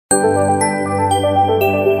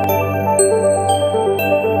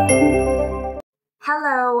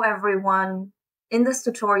everyone. In this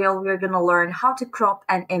tutorial, we're going to learn how to crop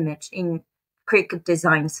an image in Cricut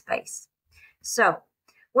Design Space. So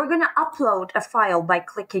we're going to upload a file by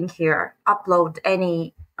clicking here, upload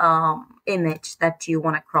any image that you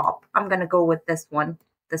want to crop. I'm going to go with this one,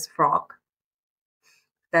 this frog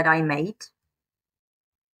that I made.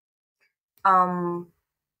 When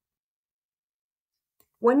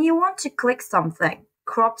you want to click something,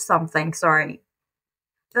 crop something, sorry,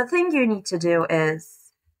 the thing you need to do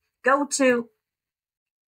is go to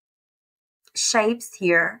shapes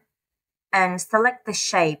here and select the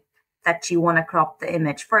shape that you want to crop the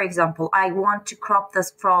image. For example, I want to crop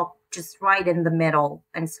this frog just right in the middle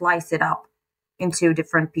and slice it up into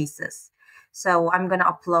different pieces. So I'm going to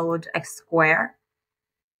upload a square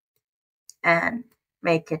and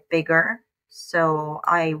make it bigger. So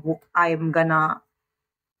I'm going to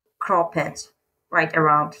crop it right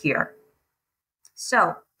around here.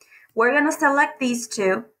 So we're going to select these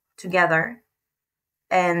two together,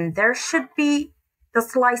 and there should be the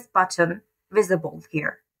slice button visible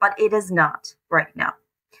here, but it is not right now.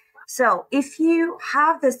 So if you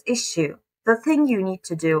have this issue, the thing you need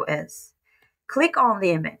to do is click on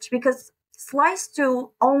the image, because slice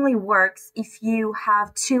tool only works if you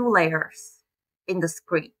have two layers in the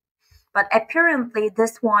screen. But apparently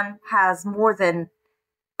this one has more than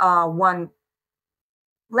one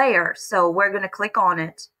layer. So we're going to click on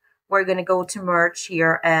it. We're going to go to merge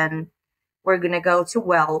here and we're going to go to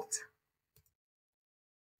weld.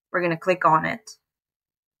 We're going to click on it.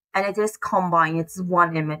 And it is combined. It's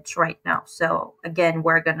one image right now. So again,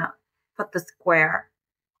 we're going to put the square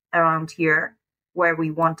around here where we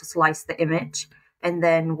want to slice the image. And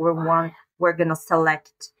then we're going to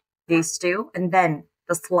select these two. And then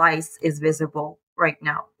the slice is visible right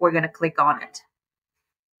now. We're going to click on it.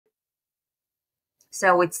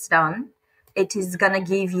 So it's done. It is going to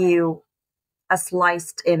give you a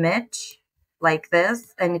sliced image like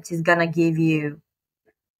this, and it is going to give you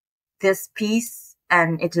this piece,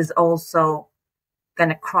 and it is also going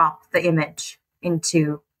to crop the image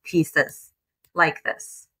into pieces like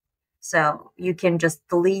this. So you can just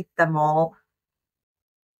delete them all.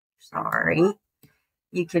 Sorry.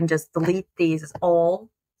 You can just delete these all,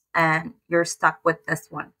 and you're stuck with this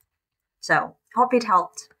one. So hope it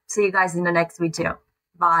helped. See you guys in the next video.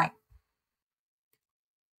 Bye.